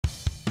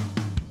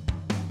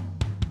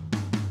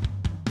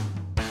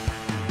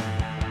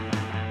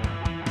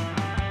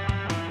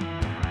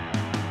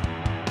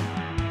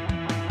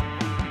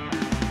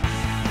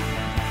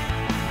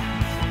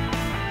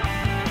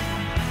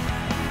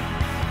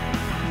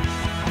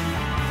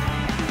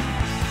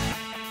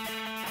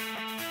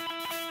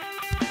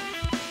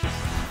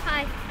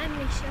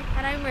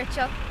I'm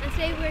Rachel, and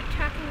today we're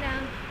tracking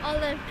down all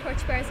the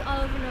torchbearers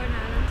all over Northern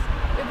Ireland.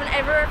 We've been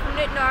everywhere from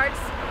Newton Ards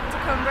to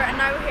Cumber, and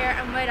now we're here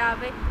in White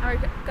Abbey, and we're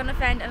going to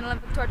find an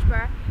Olympic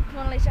torchbearer. Come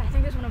on, Alicia, I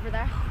think there's one over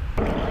there.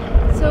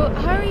 So,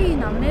 how are you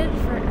nominated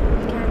for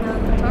carrying the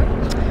Olympic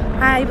torch?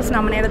 I was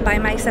nominated by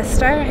my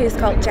sister, who's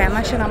called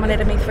Gemma. She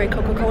nominated me through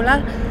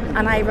Coca-Cola,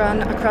 and I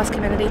run a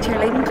cross-community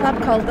cheerleading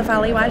club called the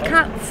Valley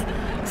Wildcats.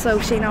 So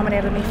she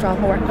nominated me from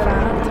the work that I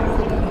had.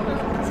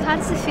 So how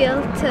does it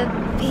feel to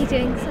be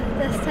doing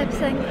this type of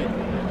thing?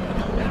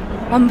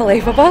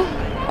 Unbelievable.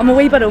 I'm a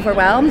wee bit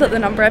overwhelmed at the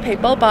number of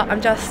people, but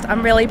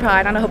I'm really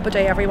proud, and I hope I do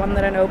everyone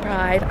that I know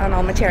proud, and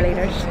all my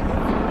cheerleaders. Is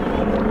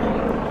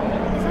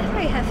that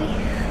very heavy? Do you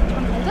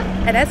want to hold it?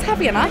 It is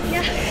heavy enough.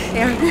 Yeah.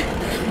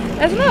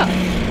 Isn't it?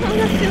 Oh,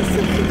 that feels so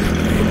good.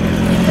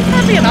 It's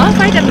heavy enough.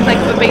 I didn't think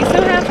it would be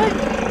so heavy.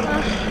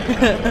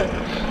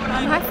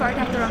 How far do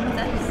you have to run with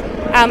this?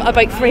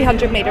 About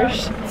 300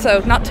 metres,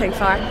 so not too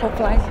far,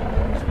 hopefully.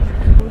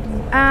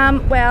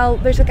 Well,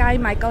 there's a guy,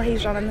 Michael,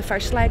 he's running the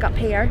first leg up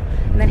here,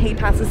 and then he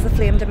passes the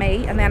flame to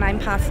me, and then I'm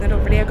passing it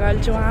over to a girl,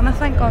 Joanne, I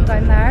think, on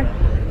down there,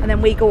 and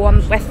then we go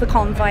on with the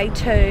convoy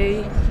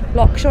to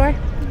Lockshore,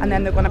 and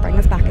then they're going to bring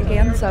us back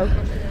again, so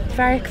it's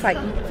very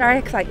exciting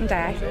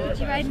day. Did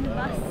you ride in the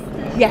bus?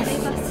 Yes,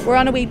 bus? We're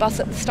on a wee bus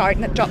at the start,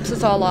 and it drops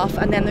us all off,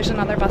 and then there's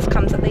another bus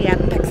comes at the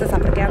end and picks us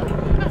up again.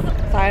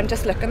 Sorry, I'm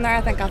just looking there,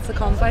 I think that's the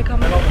convoy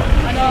coming.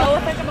 I know,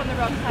 I think I'm on the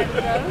wrong side of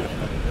the road.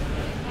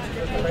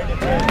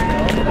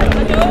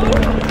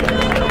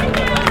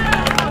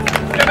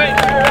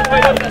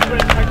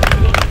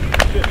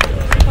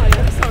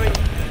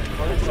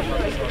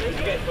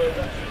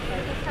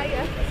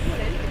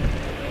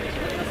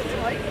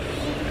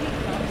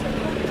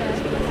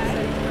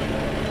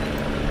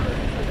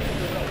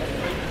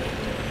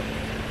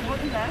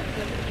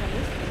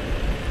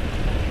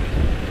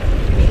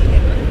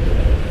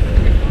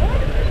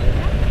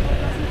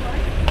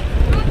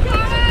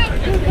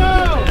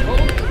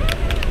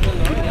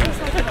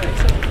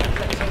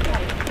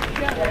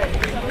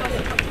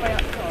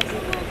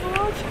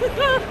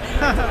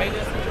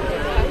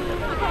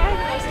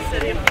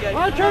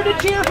 I'll turn to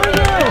cheer for you!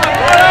 That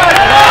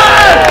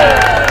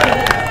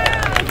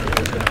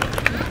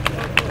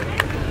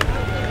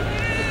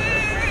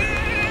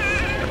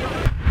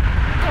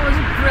was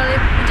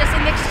brilliant. Just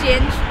an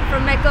exchange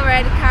from Michael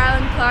Red and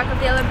Caroline Clark of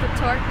the Olympic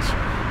torch.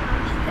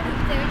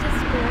 They were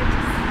just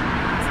gorgeous.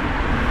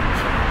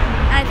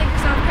 And I think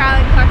some of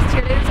Caroline Clark's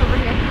cheerleaders over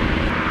here.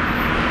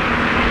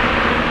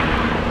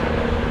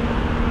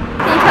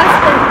 Can you tell us a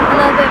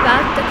little bit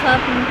about the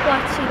club and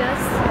what she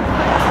does?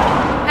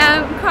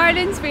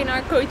 Carlin's been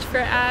our coach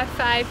for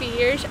 5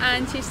 years,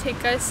 and she's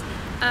taken us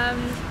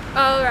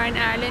all around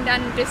Ireland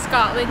and to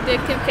Scotland to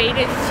compete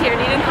in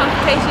cheerleading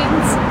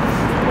competitions.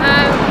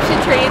 She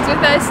trains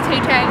with us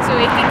 2 times a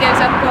week and gives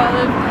up all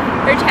of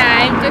her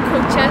time to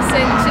coach us,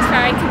 and she's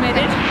very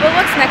committed. Well,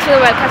 what's next for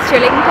the Wildcats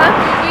Cheerleading Club?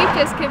 We've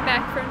just come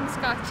back from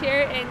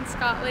Scotcheer in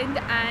Scotland,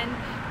 and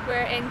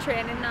we're in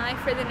training now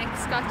for the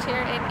next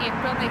Scotcheer in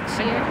April next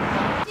year.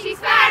 She's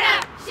fired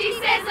up! She's